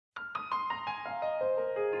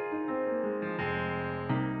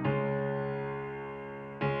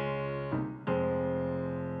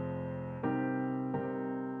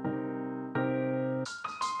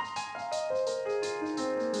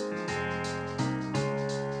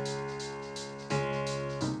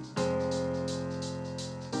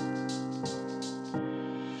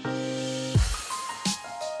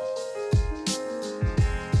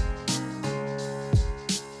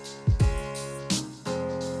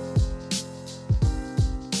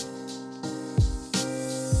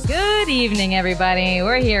evening, everybody.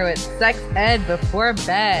 We're here with Sex Ed Before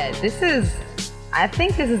Bed. I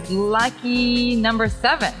think this is lucky number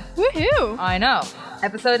 7. Woohoo! I know.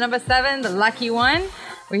 Episode number 7, the lucky one.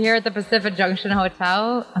 We're here at the Pacific Junction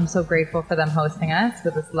Hotel. I'm so grateful for them hosting us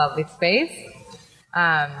with this lovely space.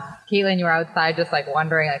 Caitlin, you were outside just like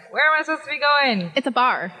wondering, like, where am I supposed to be going? It's a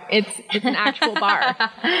bar. It's an actual bar.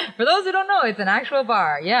 For those who don't know, it's an actual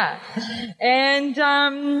bar, yeah. And,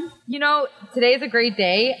 today is a great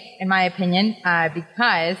day, in my opinion,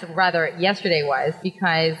 because yesterday was,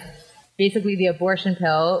 because basically the abortion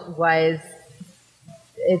pill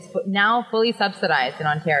it's now fully subsidized in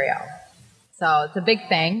Ontario. So it's a big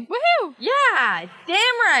thing. Woohoo! Yeah,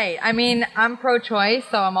 damn right. I mean, I'm pro-choice,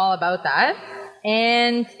 so I'm all about that.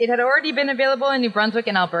 And it had already been available in New Brunswick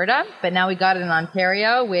and Alberta, but now we got it in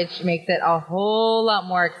Ontario, which makes it a whole lot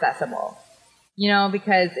more accessible.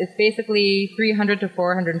 Because it's basically $300 to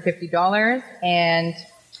 $450, and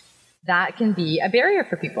that can be a barrier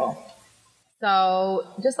for people. So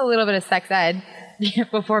just a little bit of sex ed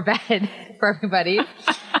before bed for everybody.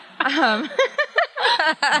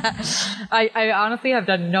 I honestly have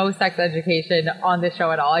done no sex education on this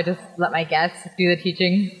show at all. I just let my guests do the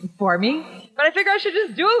teaching for me. But I figure I should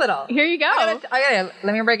just do a little. Here you go.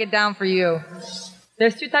 Let me break it down for you.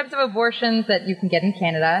 There's 2 types of abortions that you can get in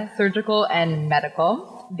Canada, surgical and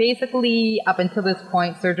medical. Basically, up until this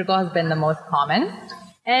point, surgical has been the most common.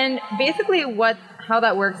 And basically how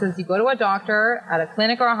that works is you go to a doctor at a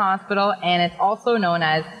clinic or a hospital, and it's also known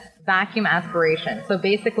as vacuum aspiration. So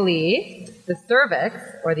basically, the cervix,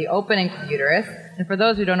 or the opening to the uterus, and for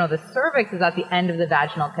those who don't know, the cervix is at the end of the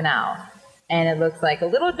vaginal canal. And it looks like a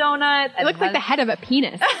little donut. It looks like the head of a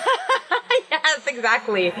penis. Yes,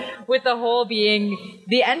 exactly. With the hole being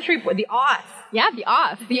the entry point, the os. Yeah, the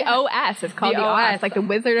os. The OS. It's called the os, like the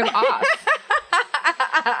Wizard of Oz.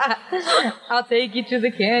 I'll take you to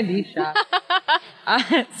the candy shop.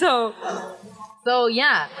 So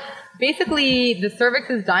yeah. Basically, the cervix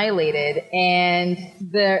is dilated, and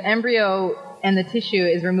the embryo and the tissue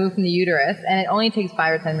is removed from the uterus, and it only takes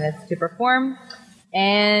 5 or 10 minutes to perform,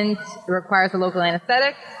 and it requires a local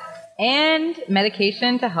anesthetic and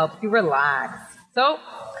medication to help you relax. So,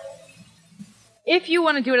 if you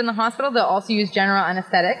want to do it in the hospital, they'll also use general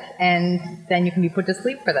anesthetic, and then you can be put to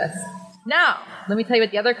sleep for this. Now, let me tell you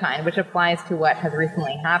about the other kind, which applies to what has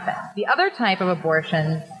recently happened. The other type of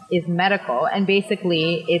abortion is medical, and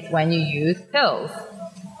basically it's when you use pills.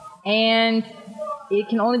 And it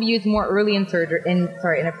can only be used more early in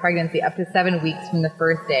a pregnancy, up to 7 weeks from the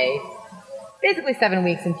first day. Basically 7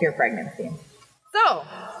 weeks into your pregnancy. So,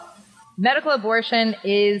 medical abortion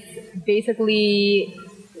is basically,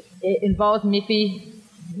 it involves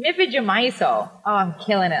mifepristone. Oh, I'm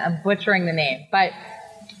killing it. I'm butchering the name. But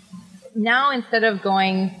now instead of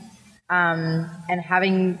going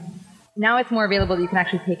now it's more available that you can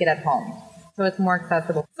actually take it at home. So it's more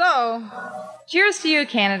accessible. So, cheers to you,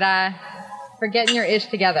 Canada, for getting your ish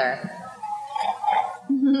together.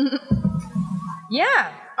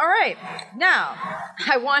 Yeah. All right. Now,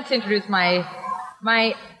 I want to introduce my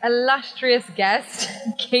illustrious guest,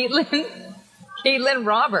 Caitlin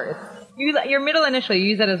Roberts. Your middle initial, you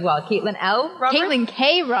use that as well. Caitlin L. Roberts? Caitlin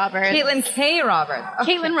K. Roberts. Caitlin K. Roberts.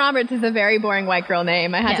 Okay. Caitlin Roberts is a very boring white girl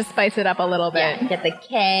name. I had to spice it up a little bit. Yeah, get the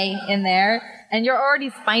K in there. And you're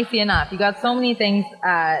already spicy enough. You got so many things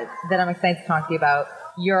that I'm excited to talk to you about.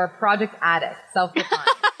 You're a project addict, self-defined.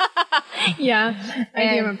 Yeah,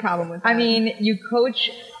 I do have a problem with that. I mean, you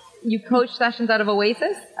coach sessions out of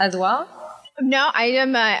Oasis as well? No,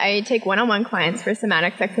 I take one-on-one clients for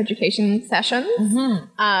somatic sex education sessions,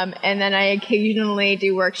 and then I occasionally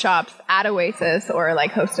do workshops at Oasis or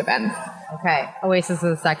like host events. Okay, Oasis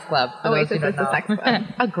is a sex club. Oasis is a sex club.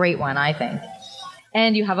 A great one, I think.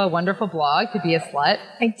 And you have a wonderful blog, To Be a Slut.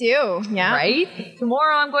 I do, yeah. Right?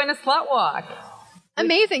 Tomorrow I'm going to Slut Walk.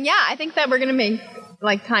 Amazing, yeah. I think that we're going to make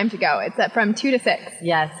like time to go. It's from 2 to 6.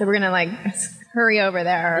 Yes. So we're going to like hurry over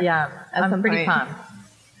there. Yeah, I'm pretty pumped.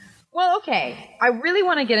 Well, okay. I really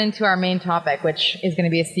want to get into our main topic, which is going to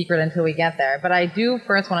be a secret until we get there. But I do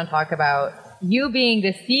first want to talk about you being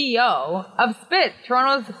the CEO of Spit,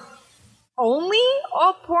 Toronto's only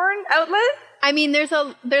alt-porn outlet. I mean, there's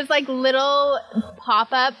like little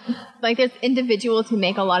pop-up, like there's individuals who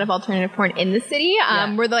make a lot of alternative porn in the city.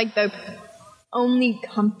 We're like the only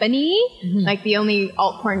company, like the only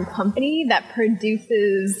alt-porn company that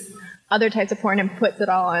produces other types of porn and puts it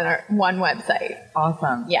all on our one website.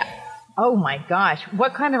 Awesome. Yeah. Oh my gosh.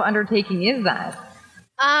 What kind of undertaking is that?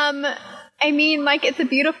 I mean, like, it's a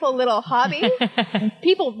beautiful little hobby.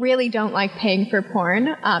 People really don't like paying for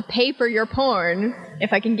porn. Pay for your porn.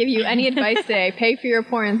 if I can give you any advice today, pay for your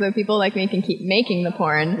porn so people like me can keep making the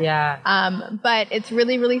porn. Yeah. But it's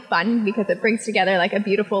really, really fun because it brings together like a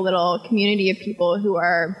beautiful little community of people who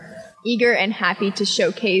are eager and happy to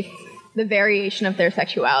showcase the variation of their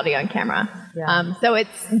sexuality on camera. Yeah. So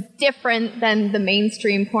it's different than the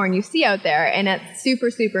mainstream porn you see out there, and it's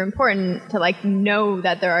super, super important to like know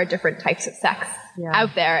that there are different types of sex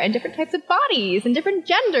out there, and different types of bodies, and different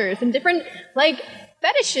genders, and different like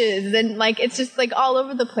fetishes, and like it's just like all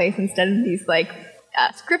over the place instead of these like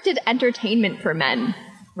scripted entertainment for men.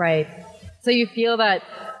 Right. So you feel that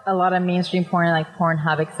a lot of mainstream porn, like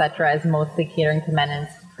Pornhub, etc., is mostly catering to men, and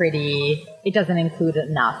it's pretty. It doesn't include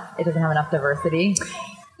enough. It doesn't have enough diversity.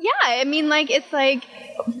 Yeah, I mean, like, it's like,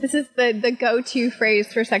 this is the go-to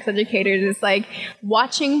phrase for sex educators. It's like,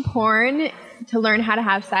 watching porn to learn how to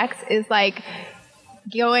have sex is like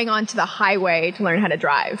going onto the highway to learn how to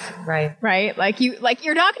drive. Right. Right?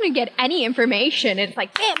 You're not going to get any information. It's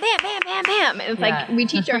like, bam, bam, bam, bam, bam. And it's like, we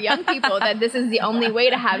teach our young people that this is the only way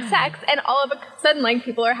to have sex. And all of a sudden, like,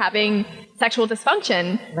 people are having sexual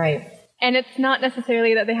dysfunction. Right. And it's not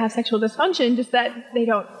necessarily that they have sexual dysfunction, just that they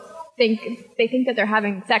think that they're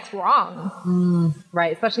having sex wrong.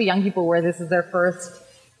 Right, especially young people where this is their first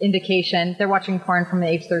indication. They're watching porn from the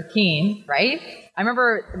age 13, right? I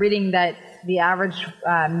remember reading that the average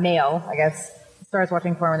male, I guess, starts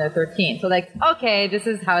watching porn when they're 13. So like, okay, this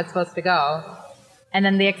is how it's supposed to go. And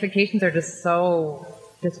then the expectations are just so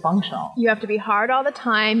dysfunctional. You have to be hard all the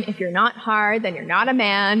time. If you're not hard, then you're not a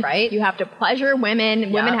man. Right. You have to pleasure women.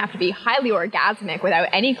 Yeah. Women have to be highly orgasmic without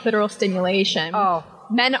any clitoral stimulation. Oh.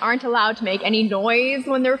 Men aren't allowed to make any noise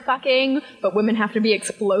when they're fucking, but women have to be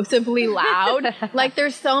explosively loud. Like,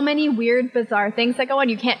 there's so many weird, bizarre things that go on.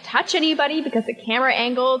 You can't touch anybody because the camera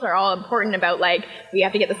angles are all important about, like, we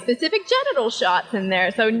have to get the specific genital shots in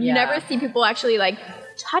there. So you never see people actually, like,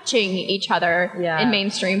 touching each other in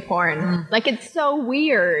mainstream porn. Like, it's so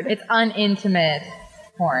weird. It's unintimate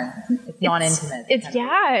porn. It's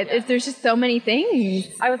non-intimate. There's just so many things.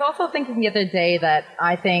 I was also thinking the other day that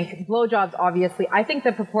I think blowjobs, obviously, I think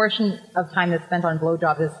the proportion of time that's spent on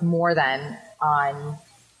blowjobs is more than on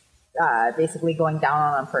basically going down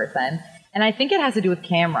on a person. And I think it has to do with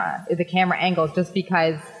the camera angles, just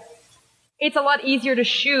because it's a lot easier to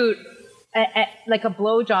shoot like a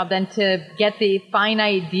blowjob than to get the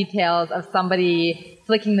finite details of somebody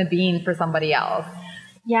flicking the bean for somebody else.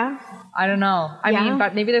 Yeah. I don't know. I mean,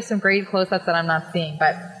 but maybe there's some great close-ups that I'm not seeing.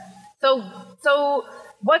 But so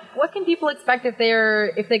what can people expect if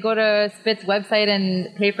they go to Spit's website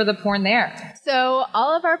and pay for the porn there? So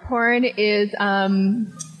all of our porn is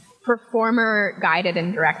performer guided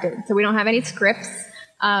and directed. So we don't have any scripts.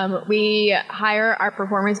 We hire our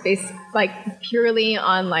performers based like purely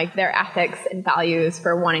on like their ethics and values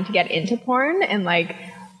for wanting to get into porn, and like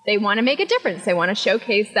they want to make a difference. They want to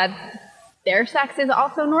showcase that their sex is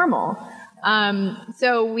also normal.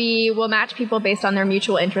 So we will match people based on their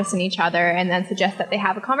mutual interest in each other, and then suggest that they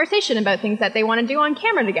have a conversation about things that they want to do on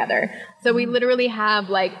camera together. So we literally have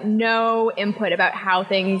like no input about how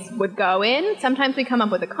things would go in. Sometimes we come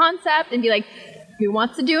up with a concept and be like, who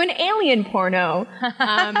wants to do an alien porno?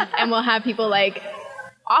 And we'll have people like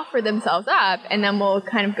offer themselves up, and then we'll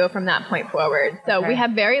kind of go from that point forward. So we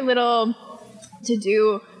have very little to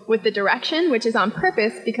do with the direction, which is on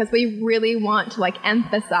purpose, because we really want to like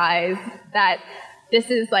emphasize that this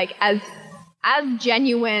is like as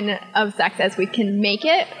genuine of sex as we can make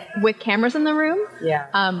it with cameras in the room. Yeah.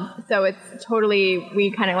 So it's totally,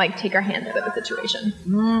 we kind of like take our hands out of the situation.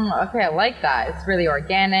 Okay, I like that. It's really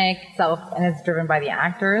organic, and it's driven by the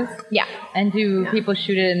actors. Yeah. And do people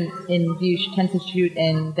shoot it do you tend to shoot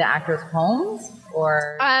in the actors' homes?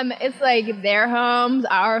 Or it's like their homes,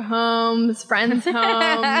 our homes, friends'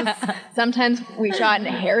 homes. Sometimes we shot in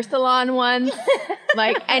a hair salon once.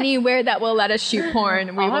 Like anywhere that will let us shoot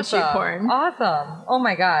porn, we will shoot porn. Awesome. Oh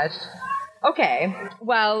my gosh. Okay.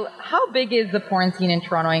 Well, how big is the porn scene in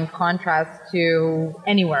Toronto in contrast to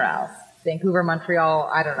anywhere else? Vancouver,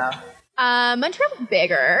 Montreal, I don't know. Montreal's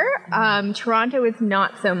bigger. Toronto is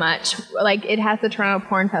not so much. Like, it has the Toronto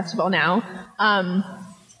Porn Festival now.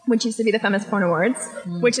 Which used to be the Feminist Porn Awards,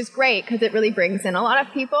 which is great because it really brings in a lot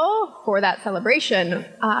of people for that celebration.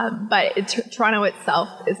 But Toronto itself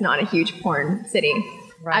is not a huge porn city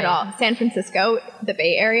at all. San Francisco, the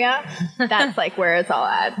Bay Area, that's like where it's all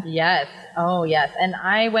at. Yes. Oh, yes. And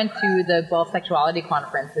I went to the Guelph Sexuality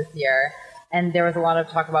Conference this year, and there was a lot of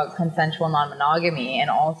talk about consensual non-monogamy. And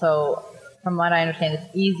also, from what I understand,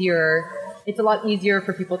 it's a lot easier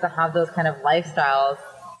for people to have those kind of lifestyles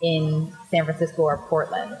in San Francisco or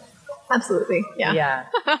Portland. Absolutely. Yeah.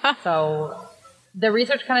 Yeah. So the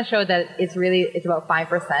research kind of showed that it's about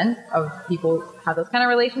 5% of people have those kind of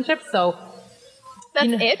relationships. So that's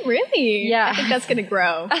it, really? Yeah. I think that's going to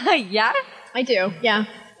grow. Yeah, I do. Yeah,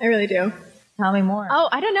 I really do. tell me more. Oh,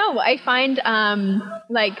 I don't know. I find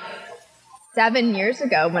like 7 years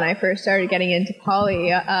ago when I first started getting into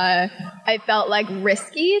poly, I felt like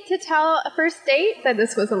risky to tell a first date that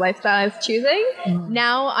this was a lifestyle I was choosing. Mm-hmm.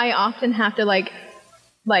 Now I often have to like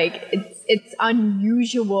it's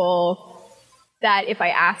unusual that if I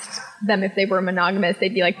asked them if they were monogamous,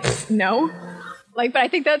 they'd be like, no. Like, but I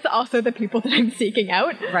think that's also the people that I'm seeking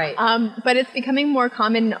out. Right. But it's becoming more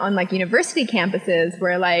common on like university campuses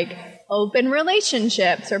where like open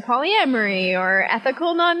relationships or polyamory or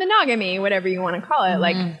ethical non-monogamy, whatever you want to call it.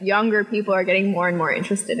 Like younger people are getting more and more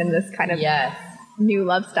interested in this kind of new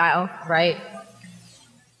love style. Right.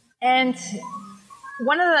 And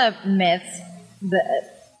one of the myths, the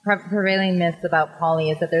prevailing myths about poly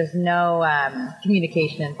is that there's no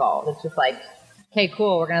communication involved. It's just like, okay,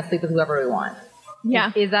 cool, we're going to sleep with whoever we want.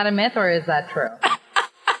 Yeah. Is that a myth or is that true?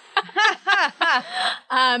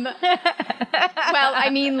 Well, I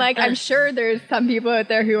mean, like, I'm sure there's some people out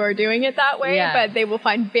there who are doing it that way, but they will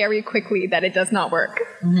find very quickly that it does not work.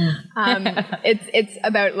 It's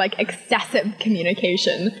about like excessive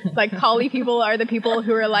communication. Like poly people are the people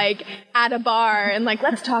who are like at a bar and like,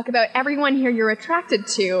 let's talk about everyone here you're attracted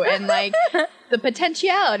to and like the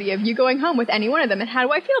potentiality of you going home with any one of them. And how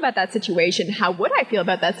do I feel about that situation? How would I feel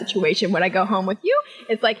about that situation? Would I go home with you?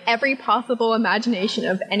 It's like every possible imagination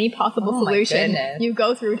of any possible solution you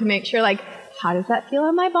go through to make sure like, how does that feel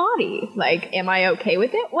in my body? Like, am I okay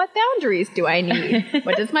with it? What boundaries do I need?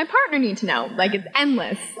 What does my partner need to know? Like, it's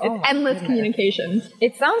endless. It's endless communication.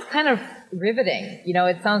 It sounds kind of riveting. You know,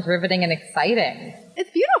 it sounds riveting and exciting.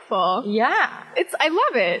 It's beautiful. Yeah. I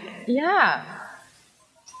love it. Yeah.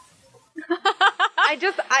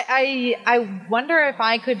 I wonder if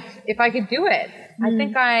I could do it. I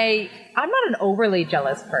think I'm not an overly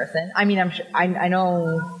jealous person. I mean, I'm sure, I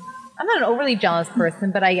know I'm not an overly jealous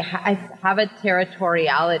person, but I have a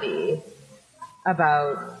territoriality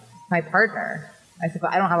about my partner. I suppose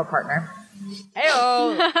I don't have a partner.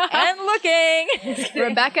 Heyo, and looking.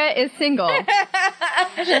 Rebecca is single.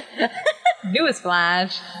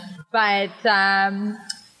 Newsflash. But I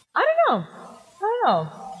don't know.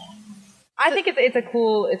 I think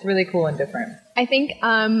it's really cool and different. I think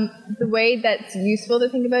the way that's useful to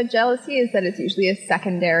think about jealousy is that it's usually a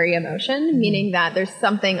secondary emotion, meaning that there's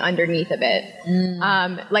something underneath of it.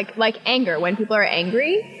 Like anger. When people are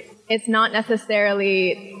angry, it's not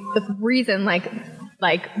necessarily the reason like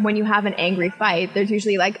when you have an angry fight, there's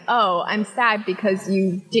usually like, oh, I'm sad because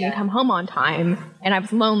you didn't come home on time and I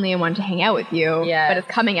was lonely and wanted to hang out with you. Yes. But it's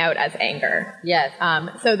coming out as anger. Yes.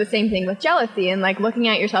 So the same thing with jealousy and like looking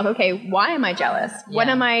at yourself, okay, why am I jealous? What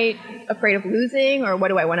am I afraid of losing or what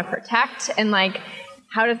do I want to protect? And like,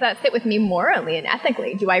 how does that sit with me morally and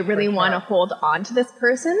ethically? Do I really want to hold on to this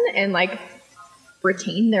person and like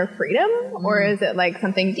retain their freedom? Or is it like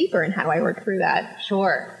something deeper and how do I work through that?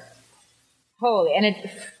 Sure. Totally. And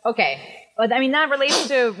it's okay. But I mean, that relates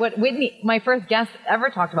to what my first guest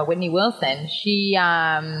ever talked about, Whitney Wilson. She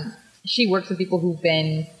works with people who've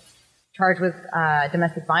been charged with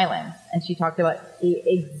domestic violence. And she talked about the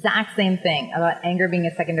exact same thing about anger being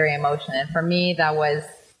a secondary emotion. And for me, that was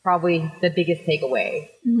probably the biggest takeaway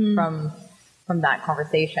from that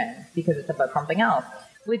conversation because it's about something else.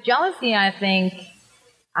 With jealousy, I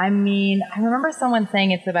remember someone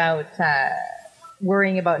saying it's about,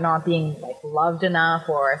 worrying about not being like loved enough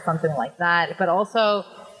or something like that. But also,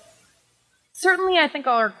 certainly I think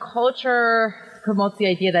our culture promotes the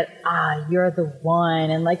idea that, you're the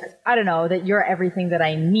one and like, I don't know, that you're everything that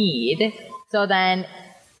I need. So then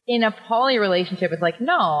in a poly relationship, it's like,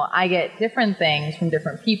 no, I get different things from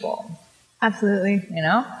different people. Absolutely. You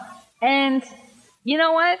know? And you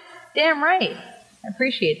know what? Damn right. I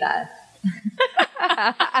appreciate that.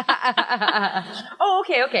 Oh,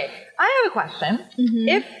 okay. I have a question.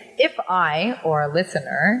 If I or a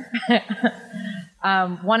listener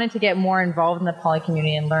wanted to get more involved in the poly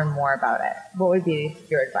community and learn more about it, what would be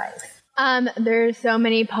your advice? There's so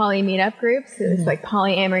many poly meetup groups. There's like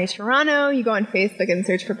Polyamory Toronto. You go on Facebook and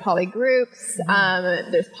search for poly groups.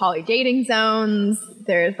 There's poly dating zones.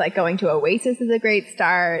 There's like going to Oasis is a great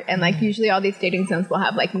start. And like usually all these dating zones will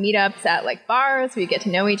have like meetups at like bars where you get to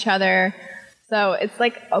know each other. So it's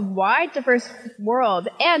like a wide, diverse world.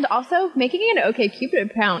 And also making an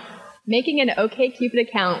OkCupid account. Making an OkCupid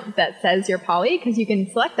account that says you're poly, because you can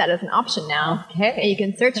select that as an option now. Okay. And you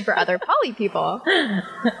can search for other poly people.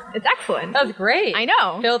 It's excellent. That's great. I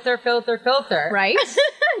know. Filter. Right?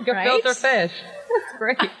 Go Right? filter fish. That's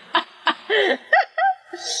great.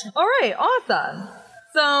 All right, awesome.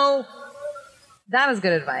 So that is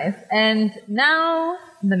good advice. And now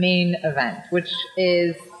the main event, which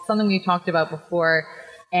is something we talked about before,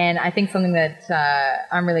 and I think something that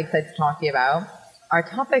I'm really excited to talk to you about. Our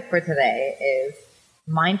topic for today is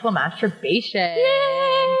mindful masturbation.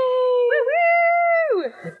 Yay!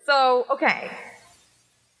 Woo-woo! So, okay.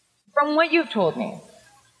 From what you've told me,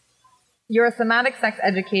 you're a somatic sex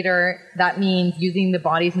educator. That means using the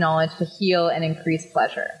body's knowledge to heal and increase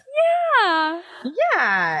pleasure. Yeah.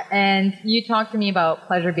 Yeah. And you talked to me about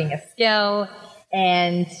pleasure being a skill,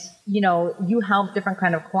 and, you help different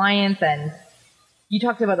kind of clients, and you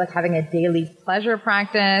talked about like having a daily pleasure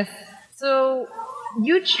practice. So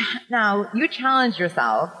you challenge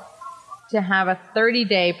yourself to have a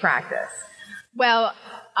 30-day practice. Well,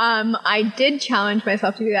 I did challenge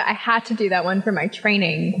myself to do that. I had to do that one for my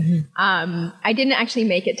training. Mm-hmm. I didn't actually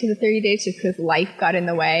make it to the 30 days just because life got in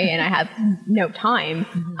the way and I had no time.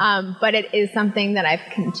 Mm-hmm. But it is something that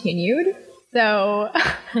I've continued. So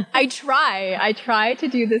I try to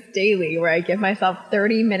do this daily where I give myself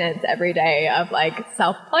 30 minutes every day of like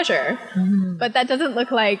self-pleasure. Mm-hmm. But that doesn't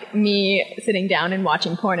look like me sitting down and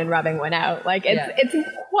watching porn and rubbing one out. Like it's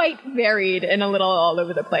quite varied and a little all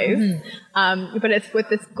over the place. Mm-hmm. But it's with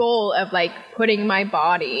this goal of like putting my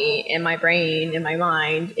body and my brain and my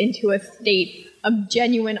mind into a state of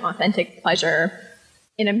genuine, authentic pleasure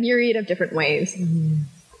in a myriad of different ways. Mm-hmm.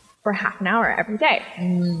 For half an hour every day.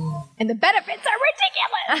 Mm. And the benefits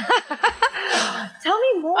are ridiculous. Tell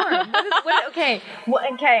me more. Okay.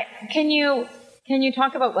 Can you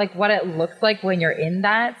talk about like what it looks like when you're in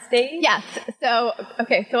that stage? Yes. So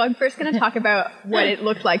I'm first going to talk about what it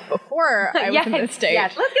looked like before I was in this stage.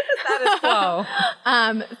 Yes. Let's get the status quo.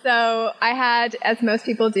 So I had, as most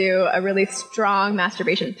people do, a really strong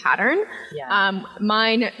masturbation pattern. Yeah.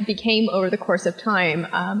 Mine became over the course of time.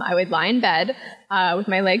 I would lie in bed with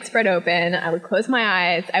my legs spread open. I would close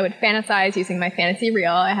my eyes. I would fantasize using my fantasy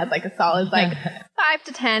reel. I had like a solid 5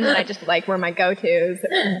 to 10 that I just like were my go-tos.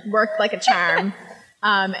 Worked like a charm.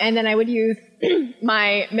 And then I would use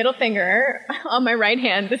my middle finger on my right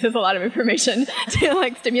hand. This is a lot of information to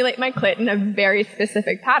like stimulate my clit in a very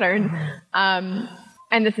specific pattern.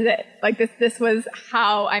 And this is it. Like this was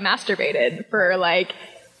how I masturbated for like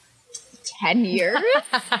 10 years.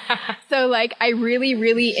 So like I really,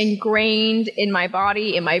 really ingrained in my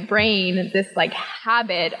body, in my brain, this like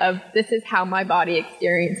habit of this is how my body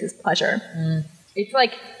experiences pleasure. Mm. It's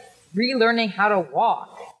like relearning how to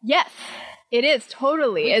walk. Yes, it is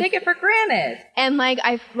totally. We take it for granted. And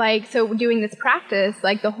so doing this practice,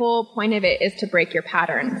 like the whole point of it is to break your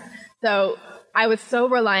patterns. So I was so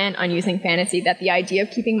reliant on using fantasy that the idea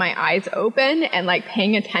of keeping my eyes open and like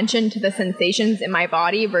paying attention to the sensations in my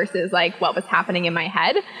body versus like what was happening in my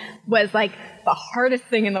head was like the hardest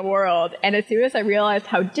thing in the world. And as soon as I realized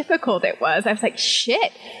how difficult it was, I was like,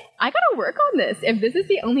 shit, I gotta work on this. If this is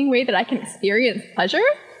the only way that I can experience pleasure,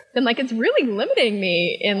 then like it's really limiting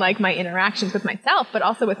me in like my interactions with myself, but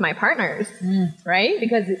also with my partners, right?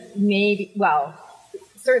 Because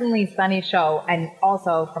certainly Sunny's show, and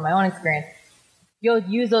also from my own experience, you might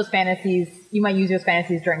use those fantasies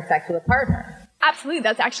during sex with a partner. Absolutely.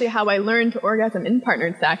 That's actually how I learned to orgasm in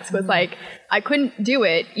partnered sex was like, I couldn't do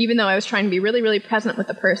it even though I was trying to be really, really present with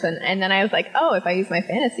the person. And then I was like, oh, if I use my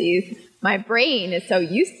fantasies, my brain is so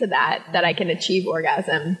used to that I can achieve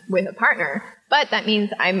orgasm with a partner. But that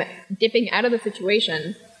means I'm dipping out of the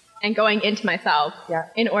situation and going into myself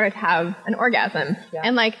in order to have an orgasm. Yeah.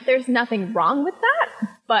 And like, there's nothing wrong with that.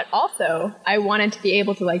 But also, I wanted to be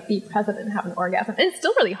able to like be present and have an orgasm. And it's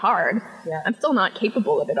still really hard. Yeah. I'm still not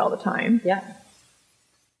capable of it all the time. Yeah.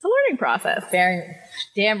 It's a learning process.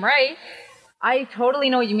 Damn right. I totally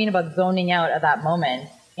know what you mean about zoning out at that moment.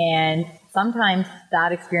 And sometimes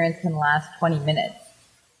that experience can last 20 minutes.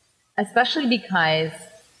 Especially because,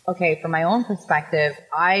 from my own perspective,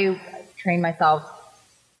 I train myself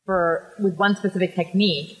with one specific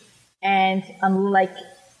technique. And unlike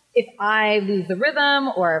if I lose the rhythm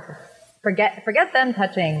or forget them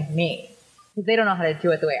touching me, because they don't know how to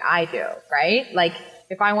do it the way I do, right? Like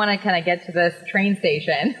if I want to kind of get to this train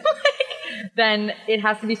station, then it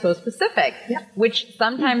has to be so specific, which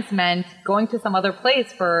sometimes meant going to some other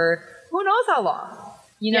place for who knows how long,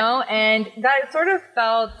 you know? And that sort of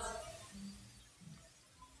felt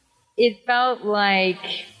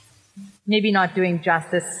like maybe not doing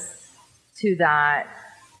justice to that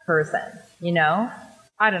person, you know?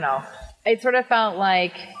 I don't know. It sort of felt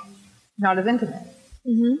like not as intimate.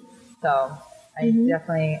 Mm-hmm. So I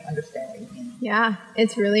definitely understand what you mean. Yeah,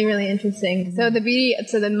 it's really, really interesting. Mm-hmm.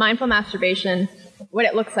 So the mindful masturbation, what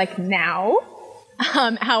it looks like now,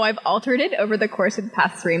 how I've altered it over the course of the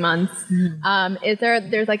past 3 months.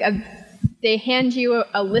 There's like they hand you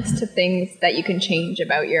a list of things that you can change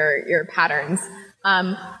about your patterns.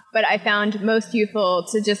 But I found most useful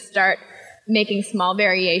to just start making small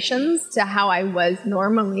variations to how I was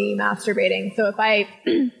normally masturbating. So if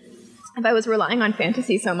I was relying on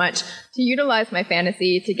fantasy so much, to utilize my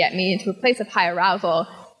fantasy to get me into a place of high arousal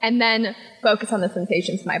and then focus on the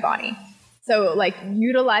sensations of my body. So like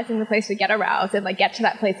utilizing the place to get aroused and like get to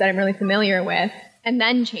that place that I'm really familiar with, and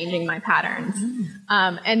then changing my patterns.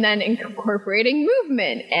 And then incorporating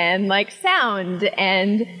movement and like sound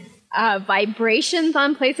and vibrations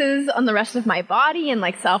on places on the rest of my body and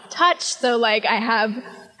like self-touch. So like I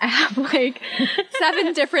have like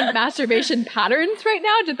 7 different masturbation patterns right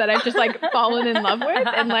now that I've just like fallen in love with.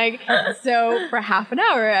 And like, so for half an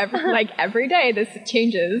hour, every day this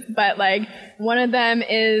changes. But like one of them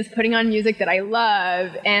is putting on music that I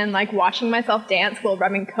love and like watching myself dance while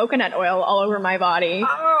rubbing coconut oil all over my body.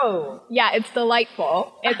 Oh. Yeah, it's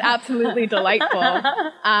delightful. It's absolutely delightful.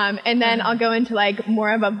 And then I'll go into like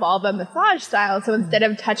more of a vulva massage style. So instead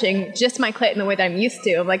of touching just my clit in the way that I'm used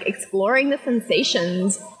to, I'm like exploring the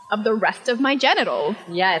sensations of the rest of my genitals.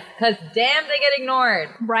 Yes, because damn, they get ignored.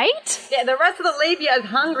 Right? Yeah, the rest of the labia is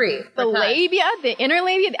hungry. The labia, the inner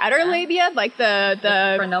labia, the outer labia, like the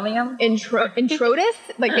frenulum, introitus,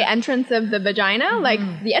 like the entrance of the vagina. Like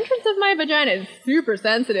the entrance of my vagina is super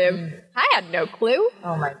sensitive. I had no clue.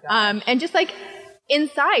 Oh my god. And just like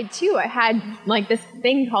inside too, I had like this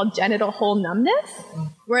thing called genital hole numbness,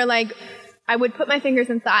 where like I would put my fingers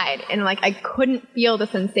inside and like I couldn't feel the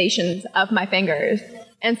sensations of my fingers.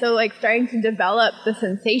 And so like starting to develop the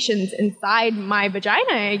sensations inside my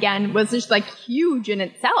vagina again was just like huge in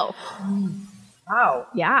itself. Wow.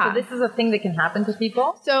 Yeah. So this is a thing that can happen to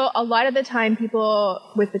people? So a lot of the time people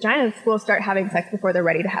with vaginas will start having sex before they're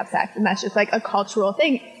ready to have sex. And that's just like a cultural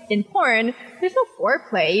thing. In porn, there's no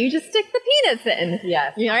foreplay. You just stick the penis in.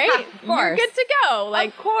 Yes. Right? Of course. You're good to go. Like,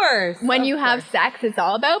 of course. When you have sex, it's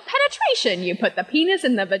all about penetration. You put the penis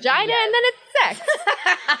in the vagina and then it's sex.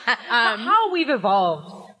 How we've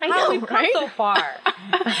evolved. I How know, we've come right? so far.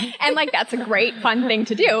 And like that's a great fun thing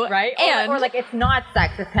to do. Right? And or like it's not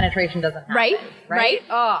sex if penetration doesn't happen. Right?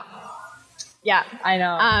 Oh. Yeah. I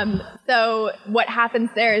know. So what happens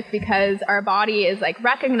there is because our body is like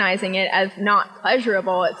recognizing it as not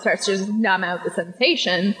pleasurable, it starts to just numb out the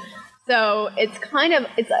sensation. So it's kind of,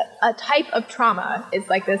 it's a type of trauma. It's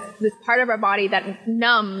like this part of our body that's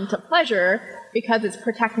numb to pleasure because it's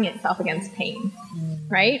protecting itself against pain.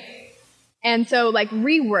 Right? And so like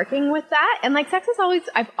reworking with that, and like sex is always,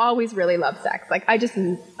 I've always really loved sex. Like I just,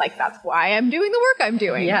 like that's why I'm doing the work I'm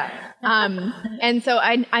doing. Yeah. And so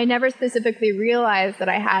I never specifically realized that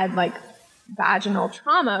I had like vaginal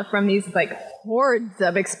trauma from these like hordes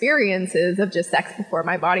of experiences of just sex before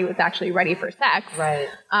my body was actually ready for sex. Right.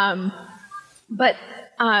 But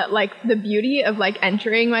like the beauty of like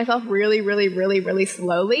entering myself really, really, really, really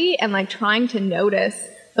slowly and like trying to notice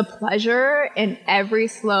the pleasure in every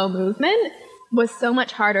slow movement was so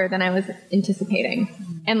much harder than I was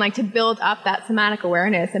anticipating. And like to build up that somatic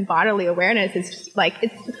awareness and bodily awareness is just, like,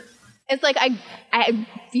 it's like I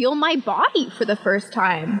feel my body for the first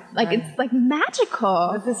time. Like it's like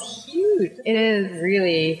magical. This is huge. It is.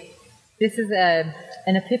 Really, this is an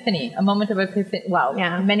epiphany, a moment of epiphany. Well,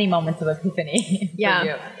 many moments of epiphany. For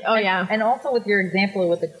you. Oh, yeah. And also with your example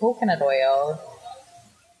with the coconut oil,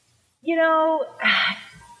 you know,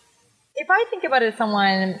 if I think about it as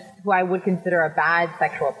someone who I would consider a bad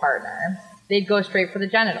sexual partner, they'd go straight for the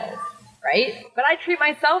genitals, right? But I treat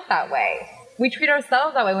myself that way. We treat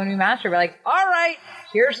ourselves that way when we masturbate. We're like, all right,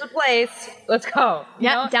 here's the place. Let's go. You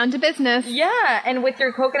know? Down to business. Yeah, and with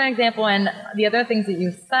your coconut example and the other things that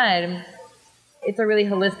you said, it's a really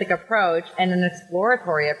holistic approach and an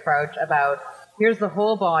exploratory approach about here's the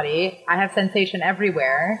whole body. I have sensation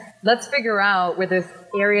everywhere. Let's figure out where there's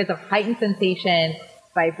areas of heightened sensation,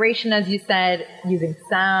 vibration, as you said, using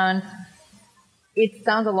sound. It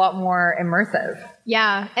sounds a lot more immersive.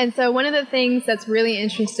 Yeah. And so one of the things that's really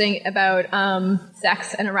interesting about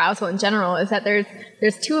sex and arousal in general is that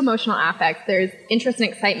there's 2 emotional affects. There's interest and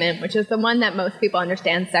excitement, which is the one that most people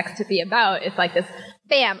understand sex to be about. It's like this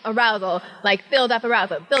bam, arousal, like build up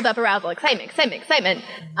arousal, excitement.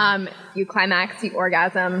 You climax, you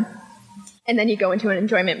orgasm. And then you go into an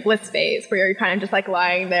enjoyment bliss phase where you're kind of just like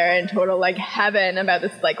lying there in total like heaven about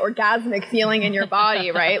this like orgasmic feeling in your body,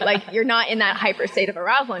 right? Like you're not in that hyper state of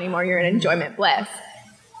arousal anymore. You're in enjoyment bliss.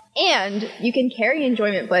 And you can carry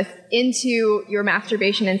enjoyment bliss into your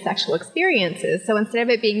masturbation and sexual experiences. So instead of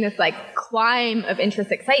it being this like climb of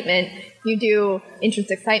interest excitement, you do interest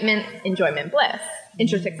excitement, enjoyment bliss.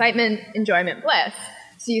 interest, excitement, enjoyment, bliss.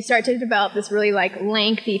 So you start to develop this really like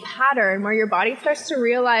lengthy pattern where your body starts to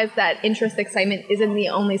realize that interest, excitement isn't the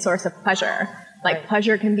only source of pleasure. Like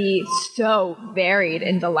pleasure can be so varied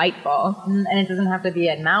and delightful. And it doesn't have to be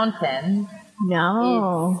a mountain.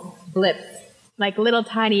 No. It's blips. Like little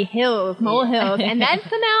tiny hills, molehills, and then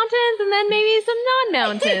some mountains, and then maybe some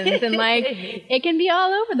non-mountains, and like it can be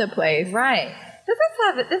all over the place. Right.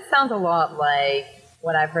 This sounds a lot like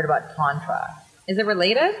what I've heard about Tantra. Is it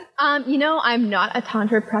related? I'm not a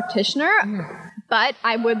Tantra practitioner, but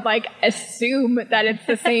I would like assume that it's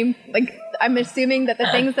the same. Like, I'm assuming that the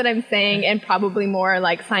things that I'm saying in probably more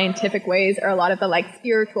like scientific ways are a lot of the like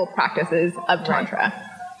spiritual practices of Tantra.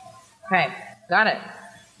 Right. Okay, got it.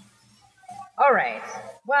 All right.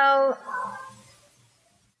 Well,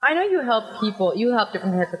 I know you help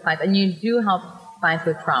different types of clients, and you do help clients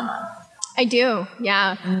with trauma. I do,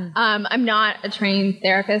 yeah. I'm not a trained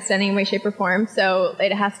therapist in any way, shape, or form, so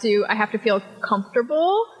I have to feel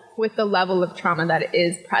comfortable with the level of trauma that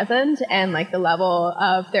is present and like the level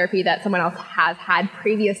of therapy that someone else has had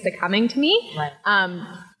previous to coming to me. Right.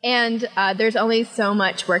 And there's only so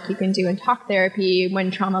much work you can do in talk therapy when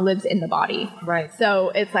trauma lives in the body. Right. So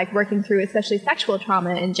it's like working through especially sexual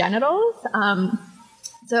trauma in genitals.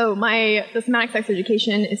 So the somatic sex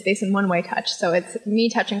education is based on one-way touch. So it's me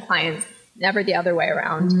touching clients, never the other way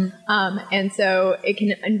around. Mm-hmm. And so it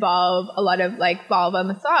can involve a lot of like vulva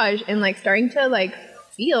massage and like starting to like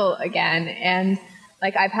feel again. And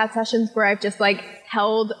like I've had sessions where I've just like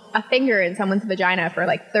held a finger in someone's vagina for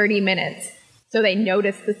like 30 minutes. So they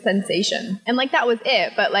notice the sensation. And like that was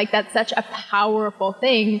it. But like that's such a powerful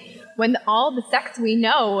thing when all the sex we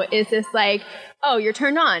know is this like, oh, you're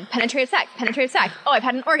turned on, penetrative sex. Oh, I've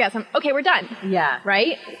had an orgasm. Okay, we're done. Yeah.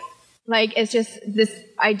 Right? Like it's just this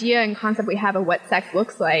idea and concept we have of what sex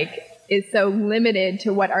looks like is so limited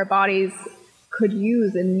to what our bodies could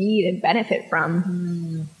use and need and benefit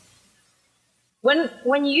from.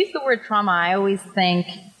 When you use the word trauma, I always think,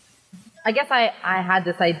 I guess I had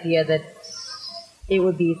this idea that it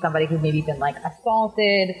would be somebody who's maybe been like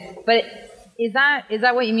assaulted, but is that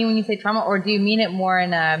what you mean when you say trauma, or do you mean it more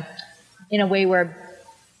in a way where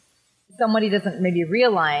somebody doesn't maybe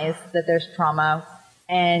realize that there's trauma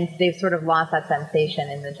and they've sort of lost that sensation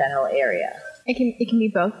in the general area? It can be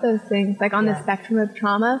both those things. Like on the spectrum of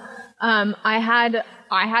trauma, I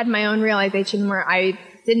had my own realization where I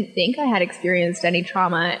didn't think I had experienced any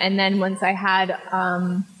trauma, and then once I had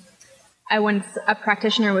once a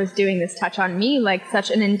practitioner was doing this touch on me, like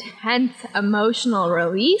such an intense emotional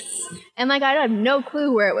release. And like, I had no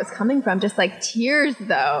clue where it was coming from, just like tears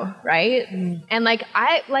though. Right. And like,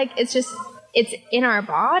 it's in our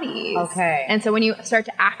bodies. Okay. And so when you start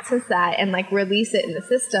to access that and like release it in the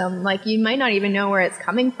system, like you might not even know where it's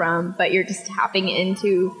coming from, but you're just tapping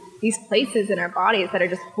into these places in our bodies that are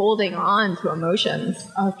just holding on to emotions.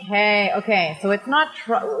 Okay. So it's not,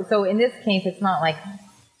 so in this case, it's not like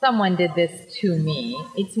someone did this to me.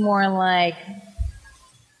 It's more like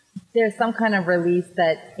there's some kind of release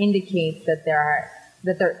that indicates that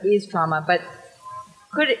there is trauma, but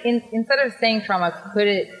could it, instead of saying trauma, could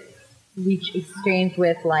it reach exchange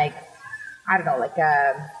with like, I don't know, like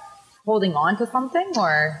holding on to something?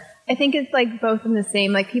 Or I think it's like both in the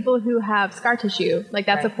same, like people who have scar tissue, like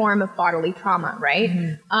that's a form of bodily trauma, right?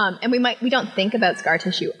 Mm-hmm. And we don't think about scar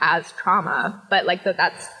tissue as trauma, but like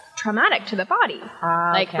that's traumatic to the body.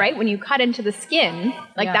 Like, right? When you cut into the skin,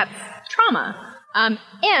 like that's trauma.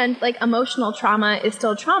 And like emotional trauma is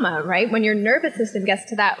still trauma, right? When your nervous system gets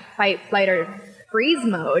to that fight, flight, or freeze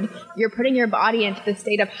mode, you're putting your body into the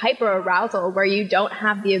state of hyperarousal where you don't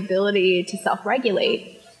have the ability to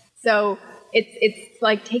self-regulate. So it's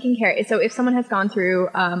like taking care. So if someone has gone through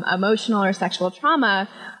emotional or sexual trauma,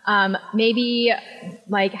 maybe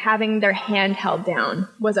like having their hand held down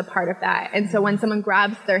was a part of that. And so when someone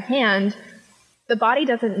grabs their hand, the body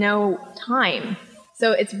doesn't know time.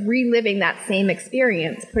 So it's reliving that same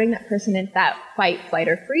experience, putting that person into that fight, flight,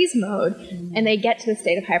 or freeze mode, and they get to the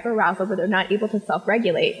state of hyperarousal where they're not able to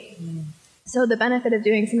self-regulate. So the benefit of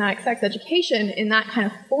doing somatic sex education in that kind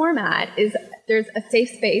of format is there's a safe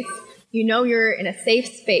space. You know you're in a safe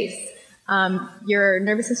space. Your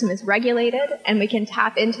nervous system is regulated, and we can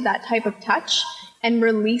tap into that type of touch and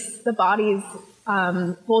release the body's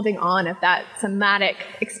holding on of that somatic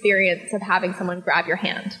experience of having someone grab your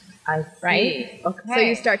hand. I see. Right? Okay. So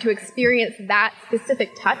you start to experience that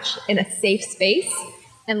specific touch in a safe space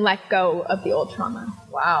and let go of the old trauma.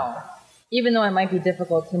 Wow. Even though it might be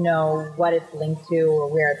difficult to know what it's linked to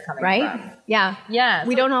or where it's coming from. Yeah. Yeah.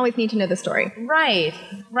 We don't always need to know the story. Right.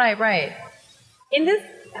 In this,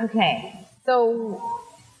 okay. So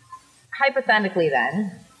hypothetically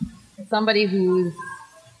then, somebody who's,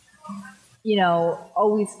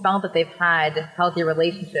 always felt that they've had healthy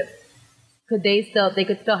relationships, they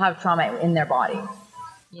could still have trauma in their body.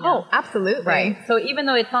 Oh, absolutely. Right. So even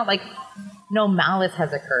though it's not like no malice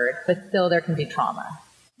has occurred, but still there can be trauma.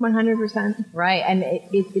 100%. Right. And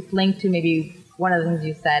it's linked to maybe one of the things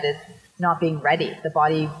you said is not being ready, the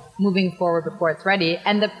body moving forward before it's ready.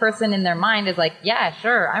 And the person in their mind is like, yeah,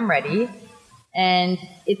 sure, I'm ready. And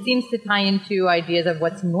it seems to tie into ideas of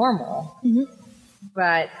what's normal,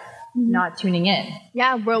 but not tuning in.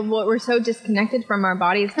 Yeah, we're so disconnected from our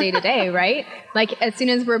bodies day to day, right? Like, as soon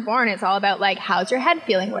as we're born, it's all about, like, how's your head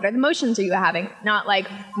feeling? What are the emotions are you having? Not, like,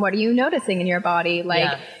 what are you noticing in your body?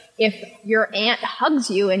 Like, if your aunt hugs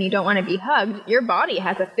you and you don't want to be hugged, your body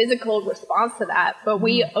has a physical response to that. But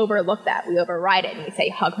we overlook that. We override it and we say,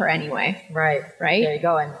 hug her anyway. Right. Right? There you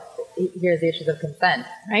go. And here's the issues of consent.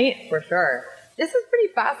 Right? For sure. This is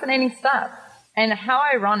pretty fascinating stuff. And how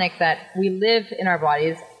ironic that we live in our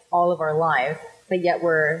bodies all of our lives, but yet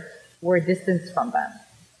we're distanced from them.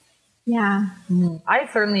 Yeah. I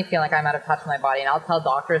certainly feel like I'm out of touch with my body, and I'll tell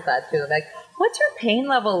doctors that too. Like, what's your pain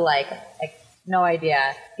level like? Like, no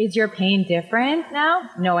idea. Is your pain different now?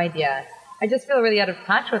 No idea. I just feel really out of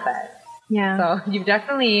touch with it. Yeah. So you've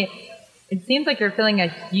definitely, it seems like you're feeling a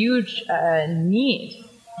huge need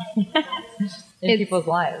in people's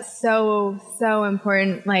lives. So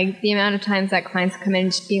important. Like, the amount of times that clients come in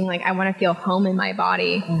just being like, I want to feel home in my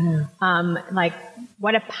body. Like,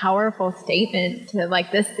 what a powerful statement to,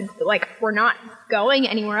 like, this, like, we're not going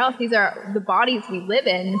anywhere else. These are the bodies we live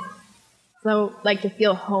in. So, like, to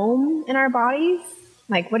feel home in our bodies,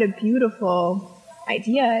 like, what a beautiful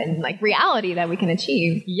idea and, like, reality that we can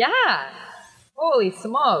achieve. Yeah. Holy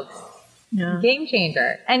smokes. Yeah. Game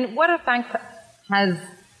changer. And what effect has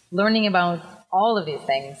learning about all of these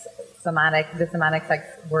things, the somatic sex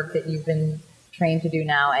work that you've been trained to do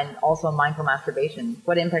now, and also mindful masturbation,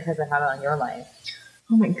 what impact has it had on your life?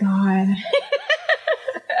 Oh my God.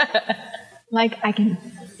 Like, I can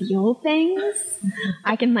feel things.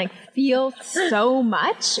 I can, like, feel so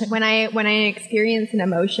much when I experience an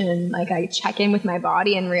emotion. Like, I check in with my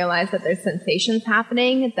body and realize that there's sensations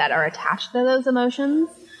happening that are attached to those emotions.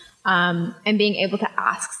 And being able to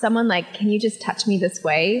ask someone, like, can you just touch me this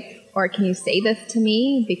way? Or can you say this to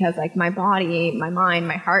me? Because, like, my body, my mind,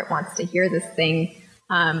 my heart wants to hear this thing.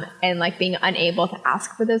 And, like, being unable to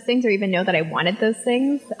ask for those things or even know that I wanted those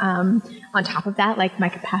things. On top of that, like, my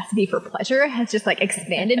capacity for pleasure has just, like,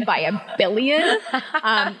 expanded by 1 billion.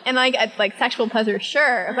 And, like sexual pleasure,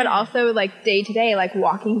 sure. But also, like, day to day, like,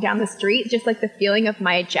 walking down the street, just, like, the feeling of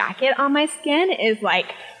my jacket on my skin is,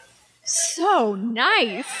 like, so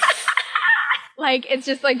nice. Like, it's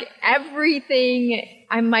just, like, everything,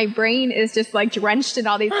 my brain is just, like, drenched in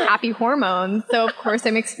all these happy hormones. So, of course,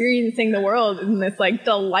 I'm experiencing the world in this, like,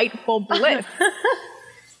 delightful bliss.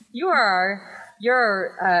 You're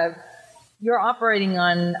operating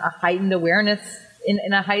on a heightened awareness,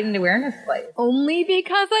 in a heightened awareness place. Only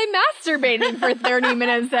because I'm masturbating for 30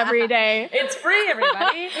 minutes every day. It's free,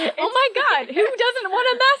 everybody. Oh my God, who doesn't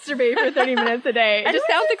want to masturbate for 30 minutes a day? It just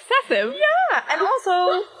sounds excessive. Yeah, and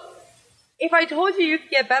also, if I told you could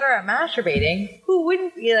get better at masturbating, who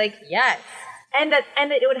wouldn't be like, yes? And that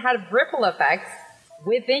it would have ripple effects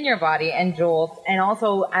within your body and jolts. And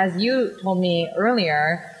also, as you told me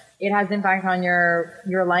earlier, it has impact on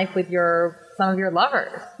your life with some of your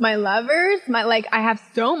lovers. My lovers, I have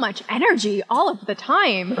so much energy all of the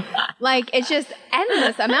time. Like, it's just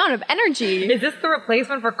endless amount of energy. Is this the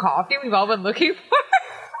replacement for coffee we've all been looking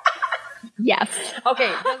for? Yes.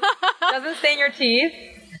 Okay. Doesn't stain your teeth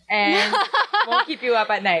and won't keep you up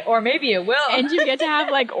at night. Or maybe it will. And you get to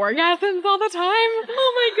have, like, orgasms all the time.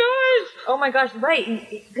 Oh my gosh. Right.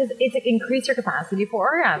 Because it's increase your capacity for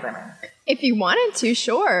orgasm. If you wanted to,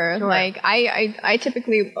 sure. Like, I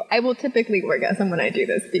will typically orgasm when I do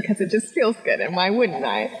this because it just feels good, and why wouldn't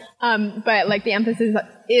I? But, like, the emphasis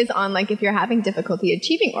is on, like, if you're having difficulty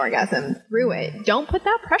achieving orgasm through it, don't put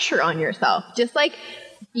that pressure on yourself. Just, like,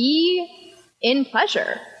 be in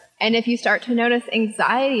pleasure. And if you start to notice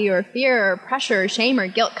anxiety or fear or pressure or shame or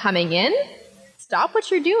guilt coming in, stop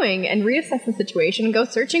what you're doing and reassess the situation and go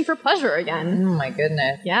searching for pleasure again. Oh my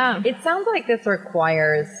goodness. Yeah. It sounds like this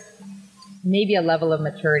requires maybe a level of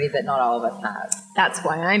maturity that not all of us have. That's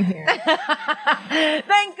why I'm here.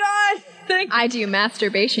 Thank God. I do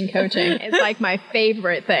masturbation coaching. It's like my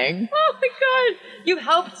favorite thing. Oh my God. You've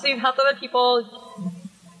helped other people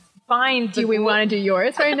find. Do we want to do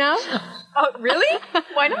yours right now? Oh, really?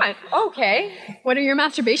 Why not? Okay. What are your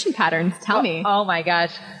masturbation patterns? Tell me. Oh my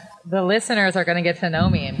gosh. The listeners are going to get to know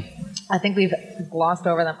me. I think we've glossed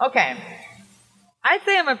over them. Okay. I'd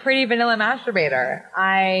say I'm a pretty vanilla masturbator.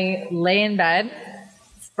 I lay in bed,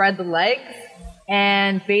 spread the legs,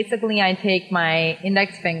 and basically I take my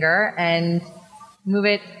index finger and move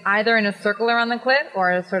it either in a circle around the clit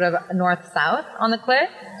or a sort of north-south on the clit.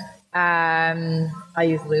 I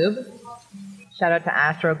use lube. Shout out to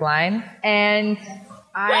Astroglide. And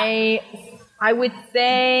I would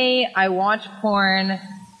say I watch porn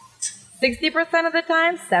 60% of the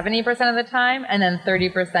time, 70% of the time, and then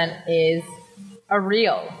 30% is a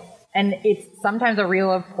reel. And it's sometimes a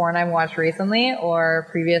reel of porn I've watched recently or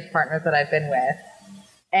previous partners that I've been with.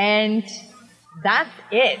 And that's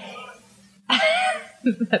it.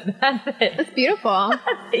 That's it. That's beautiful.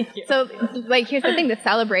 Thank you. So, like, here's the thing: the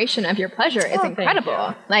celebration of your pleasure is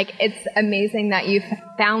incredible. Like, it's amazing that you've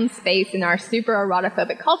found space in our super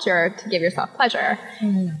erotophobic culture to give yourself pleasure.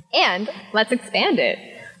 And let's expand it.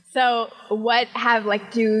 So,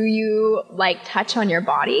 do you touch on your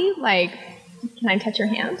body? Like, can I touch your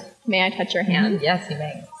hand? May I touch your hand? Yes, you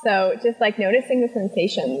may. So, just noticing the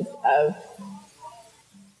sensations of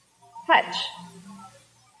touch.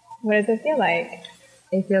 What does it feel like?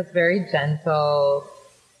 It feels very gentle,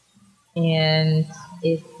 and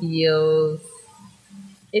it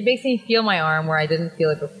makes me feel my arm where I didn't feel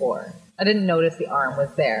it before. I didn't notice the arm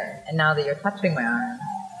was there, and now that you're touching my arm,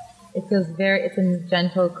 it's a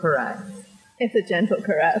gentle caress. It's a gentle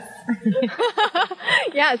caress.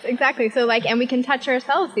 Yes, exactly. So and we can touch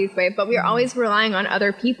ourselves these ways, but we're always relying on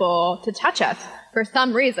other people to touch us for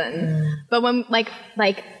some reason. But when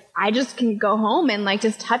I just can go home and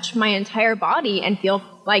just touch my entire body and feel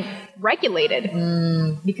regulated.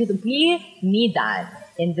 Because we need that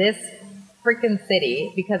in this freaking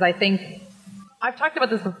city, because I think I've talked about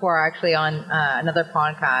this before actually on another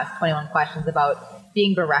podcast, 21 Questions, about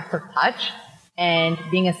being bereft of touch and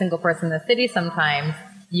being a single person in the city. Sometimes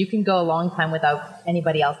you can go a long time without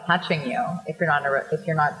anybody else touching you if you're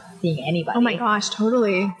not seeing anybody. Oh my gosh,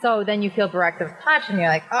 totally. So then you feel bereft of touch and you're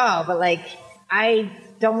like, oh, but I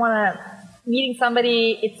don't want to meeting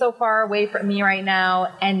somebody. It's so far away from me right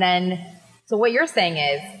now. And then, so what you're saying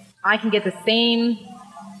is I can get the same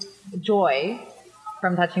joy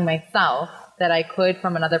from touching myself that I could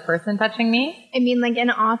from another person touching me. I mean,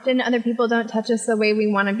 and often other people don't touch us the way we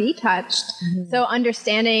want to be touched. So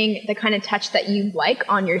understanding the kind of touch that you like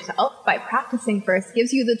on yourself by practicing first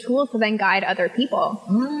gives you the tools to then guide other people.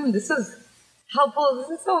 This is helpful.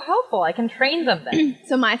 This is so helpful. I can train them then.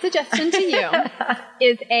 So my suggestion to you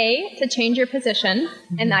is to change your position.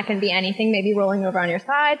 And that can be anything, maybe rolling over on your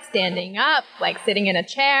side, standing up, sitting in a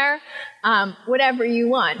chair, whatever you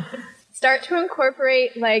want. Start to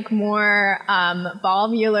incorporate more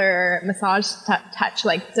volvular massage touch,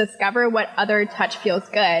 discover what other touch feels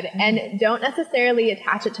good. And don't necessarily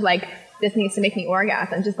attach it to this needs to make me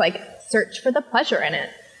orgasm. Just search for the pleasure in it.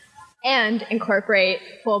 And incorporate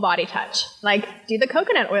full body touch. Do the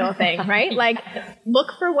coconut oil thing, right?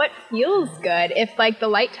 Look for what feels good. If the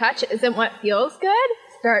light touch isn't what feels good,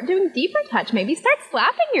 start doing deeper touch. Maybe start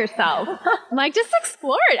slapping yourself. Just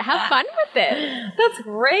explore it. Have fun with it. That's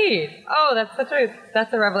great. Oh,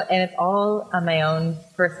 that's a revelation. And it's all on my own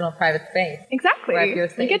personal private space. Exactly.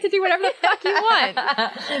 You get to do whatever the fuck you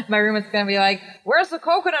want. My roommate's going to be like, where's the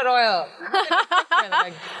coconut oil?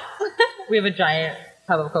 We have a giant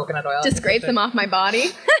tub of coconut oil. Just scrape them off my body.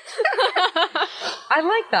 I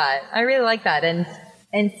like that. I really like that.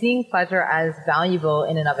 And seeing pleasure as valuable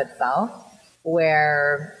in and of itself,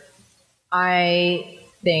 where I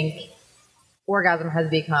think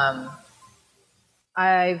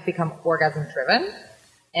I've become orgasm driven,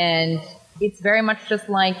 and it's very much just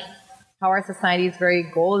how our society is very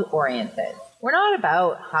goal oriented. We're not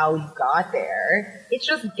about how you got there. It's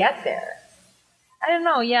just get there. I don't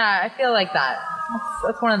know. Yeah, I feel like that.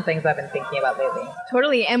 That's one of the things I've been thinking about lately.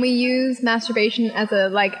 Totally. And we use masturbation as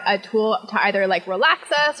a tool to either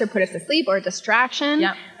relax us or put us to sleep or a distraction.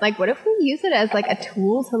 Yeah. What if we use it as a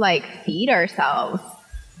tool to feed ourselves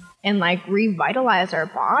and revitalize our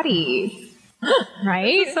bodies?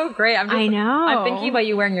 Right? This is so great. I know. I'm thinking about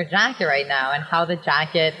you wearing your jacket right now and how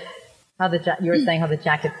you were saying how the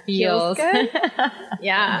jacket feels. Good?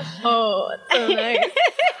 Yeah. Oh, it's so nice.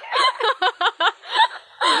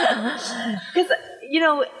 Because,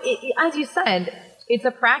 as you said, it's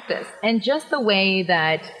a practice. And just the way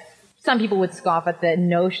that some people would scoff at the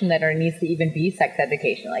notion that there needs to even be sex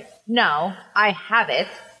education. No, I have it.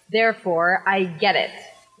 Therefore, I get it.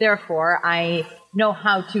 Therefore, I know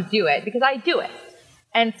how to do it because I do it.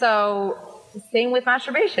 And so, same with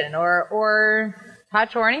masturbation or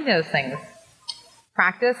touch or any of those things.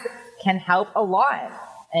 Practice can help a lot.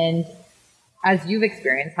 And as you've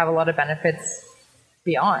experienced, have a lot of benefits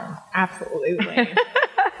beyond. Absolutely.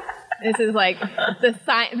 This is like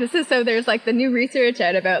there's like the new research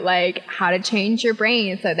out about like how to change your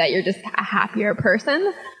brain so that you're just a happier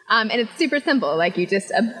person. And it's super simple. Like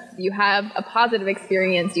you have a positive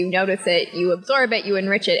experience, you notice it, you absorb it, you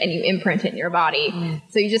enrich it, and you imprint it in your body.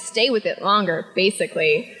 So you just stay with it longer,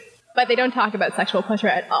 basically. But they don't talk about sexual pleasure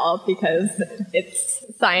at all because it's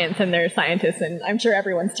science and they're scientists and I'm sure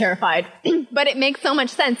everyone's terrified. But it makes so much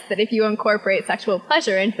sense that if you incorporate sexual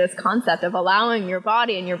pleasure into this concept of allowing your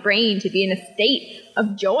body and your brain to be in a state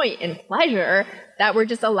of joy and pleasure, that we're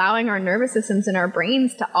just allowing our nervous systems and our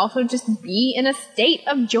brains to also just be in a state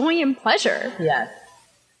of joy and pleasure. Yes.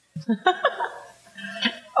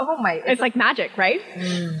 Oh my. It's like magic, right?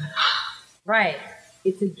 Right.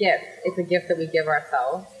 It's a gift. It's a gift that we give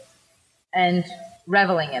ourselves. And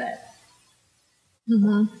reveling in it.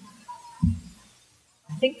 Mm-hmm.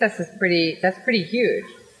 I think that's pretty huge.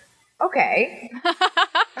 Okay.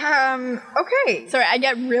 Okay. Sorry, I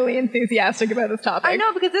get really enthusiastic about this topic. I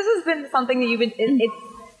know, because this has been something that you've been,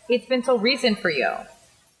 it's been so recent for you.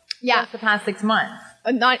 Yeah. Just the past 6 months.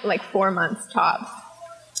 Not like 4 months tops.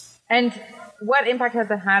 And what impact has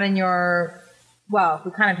it had in well,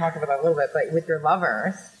 we kind of talked about it a little bit, but with your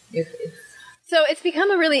lovers, So it's become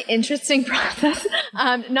a really interesting process.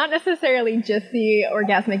 Not necessarily just the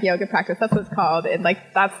orgasmic yoga practice. That's what it's called.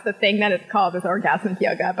 That's the thing that it's called is orgasmic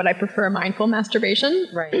yoga, but I prefer mindful masturbation.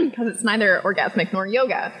 Right. Because it's neither orgasmic nor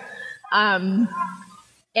yoga. And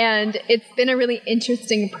it's been a really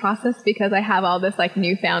interesting process because I have all this like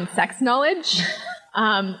newfound sex knowledge.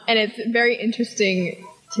 And it's very interesting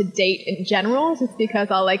to date in general, just because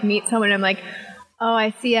I'll like meet someone and I'm like, oh,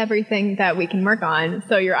 I see everything that we can work on.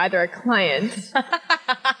 So you're either a client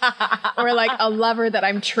or like a lover that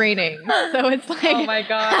I'm training. So it's like, oh my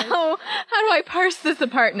God, how do I parse this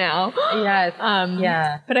apart now? Yes.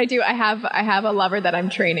 Yeah. But I have a lover that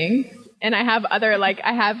I'm training, and I have other like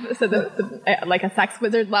like a sex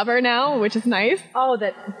wizard lover now, which is nice. Oh,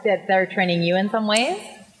 that they're training you in some ways.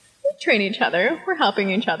 Train each other. We're helping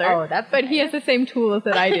each other. Oh, but he has the same tools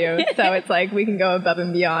that I do, so it's like we can go above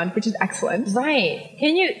and beyond, which is excellent. Right.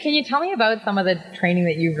 Can you tell me about some of the training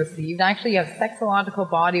that you've received? Actually, you have sexological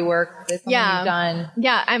body work. Is something you've done?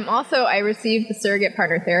 Yeah, I received the surrogate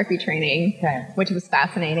partner therapy training, which was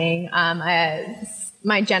fascinating.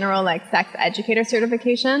 My general like sex educator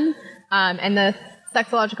certification, and the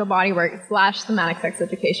sexological body work / somatic sex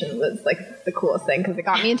education was like the coolest thing because it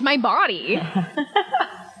got me into my body.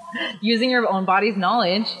 Using your own body's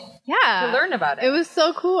knowledge to learn about it. It was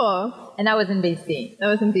so cool. And that was in BC. That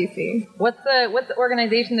was in BC. What's the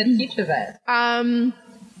organization that teaches it? I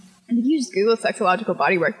think you just Google sexological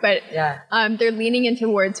bodywork, but they're leaning in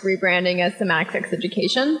towards rebranding as somatic sex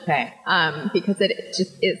education. Okay. Because it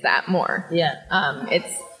just is that more. Yeah.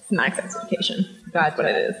 It's somatic sex education. Gotcha. That's what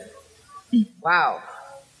it is. Wow.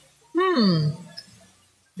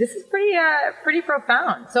 This is pretty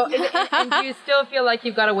profound. So, and do you still feel like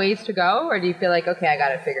you've got a ways to go, or do you feel like, okay, I got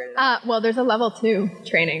to figure it out? Well, there's a level 2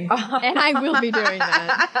 training, and I will be doing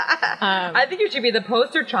that. I think you should be the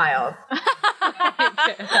poster child.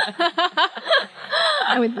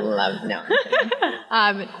 I would love no.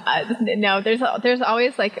 There's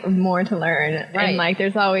always like more to learn, and like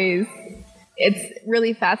there's always. It's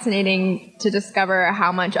really fascinating to discover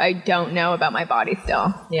how much I don't know about my body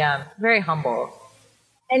still. Yeah, very humble.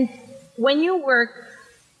 And when you work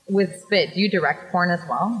with Spit, do you direct porn as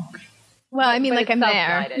well? Well, I mean, like I'm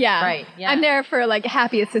there. Yeah. Right. Yeah. I'm there for like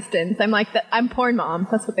happy assistance. I'm porn mom.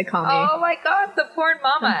 That's what they call me. Oh my God, the porn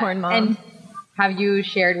mama. I'm porn mom. And have you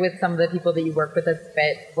shared with some of the people that you work with at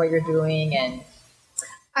Spit what you're doing? And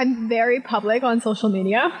I'm very public on social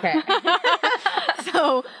media. Okay.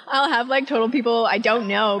 So I'll have like total people I don't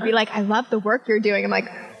know be like, I love the work you're doing. I'm like,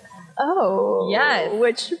 oh, yes.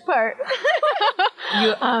 Which part?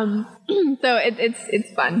 So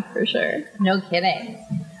it's fun for sure. No kidding.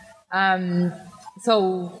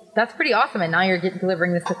 So that's pretty awesome. And now you're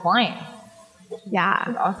delivering this to clients. Yeah.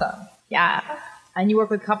 That's awesome. Yeah. And you work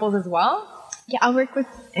with couples as well? Yeah, I'll work with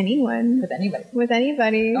anyone. With anybody. With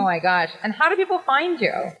anybody. Oh my gosh. And how do people find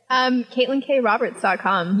you?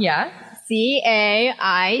 CaitlinKRoberts.com. Yeah.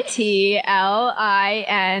 CaitlinK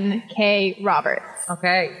Roberts.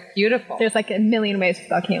 Okay, beautiful. There's like a million ways to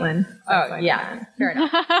spell Caitlin. Oh, yeah. Fair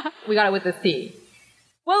enough. We got it with the C.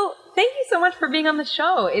 Well, thank you so much for being on the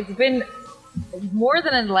show. It's been more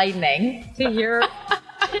than enlightening to hear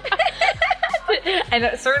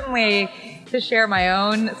and certainly to share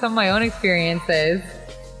some of my own experiences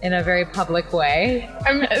in a very public way.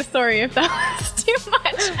 I'm sorry if that was too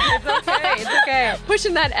much. It's okay. It's okay.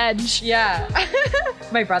 Pushing that edge. Yeah.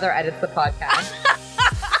 My brother edits the podcast.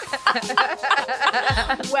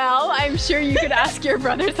 Well, I'm sure you could ask your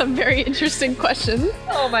brother some very interesting questions.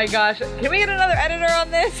 Oh my gosh. Can we get another editor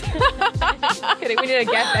on this? Kidding. We need a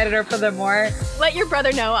guest editor for the more. Let your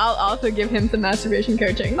brother know. I'll also give him some masturbation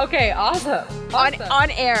coaching. Okay, awesome.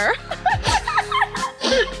 On air.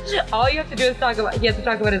 All you have to do is he has to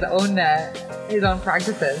talk about his own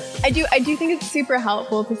practices. I do think it's super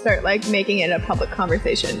helpful to start like making it a public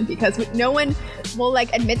conversation, because no one will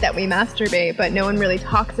like admit that we masturbate, but no one really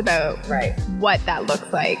talks about what that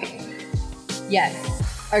looks like. Yes,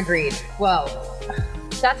 agreed. Well,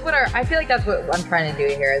 I feel like that's what I'm trying to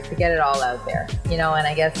do here, is to get it all out there, you know, and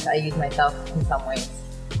I guess I use myself in some ways.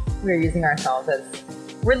 We're using ourselves as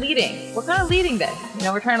we're leading. We're kind of leading this. You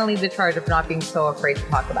know, we're trying to lead the charge of not being so afraid to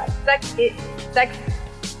talk about it. Sex,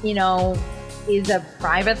 you know, is a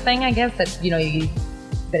private thing, I guess, that, you know,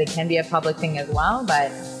 but it can be a public thing as well.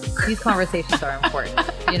 But these conversations are important,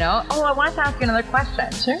 you know? Oh, I wanted to ask you another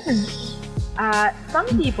question. Sure. Some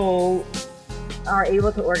people are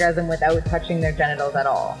able to orgasm without touching their genitals at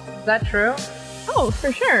all. Is that true? Oh,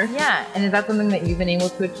 for sure. Yeah. And is that something that you've been able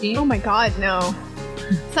to achieve? Oh my God, no.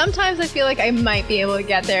 Sometimes I feel like I might be able to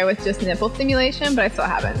get there with just nipple stimulation, but I still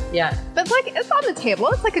haven't. Yeah. But like, it's on the table.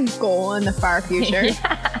 It's like a goal in the far future.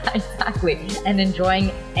 Yeah, exactly. And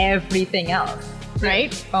enjoying everything else.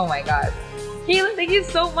 Right? Oh my God. Caitlin, thank you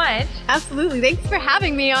so much. Absolutely. Thanks for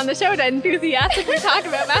having me on the show to enthusiastically talk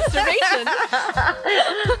about masturbation.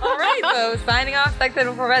 All right, so signing off, Sex Ed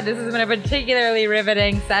Before Bed. This has been a particularly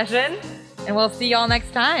riveting session, and we'll see y'all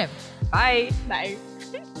next time. Bye. Bye.